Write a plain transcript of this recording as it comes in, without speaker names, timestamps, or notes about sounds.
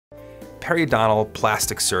Periodontal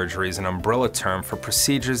plastic surgery is an umbrella term for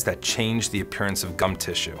procedures that change the appearance of gum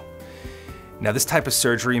tissue. Now, this type of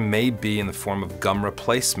surgery may be in the form of gum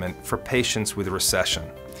replacement for patients with recession.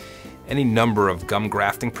 Any number of gum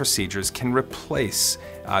grafting procedures can replace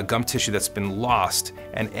gum tissue that's been lost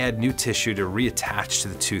and add new tissue to reattach to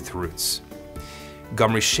the tooth roots.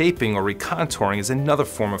 Gum reshaping or recontouring is another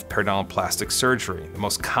form of periodontal plastic surgery. The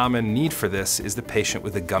most common need for this is the patient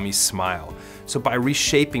with a gummy smile. So by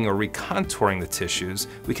reshaping or recontouring the tissues,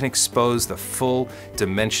 we can expose the full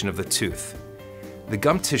dimension of the tooth. The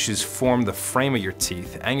gum tissues form the frame of your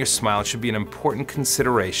teeth, and your smile should be an important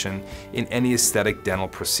consideration in any aesthetic dental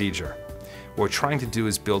procedure. What we're trying to do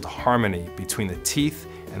is build harmony between the teeth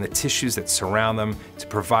and the tissues that surround them to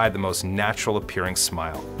provide the most natural appearing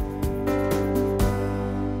smile.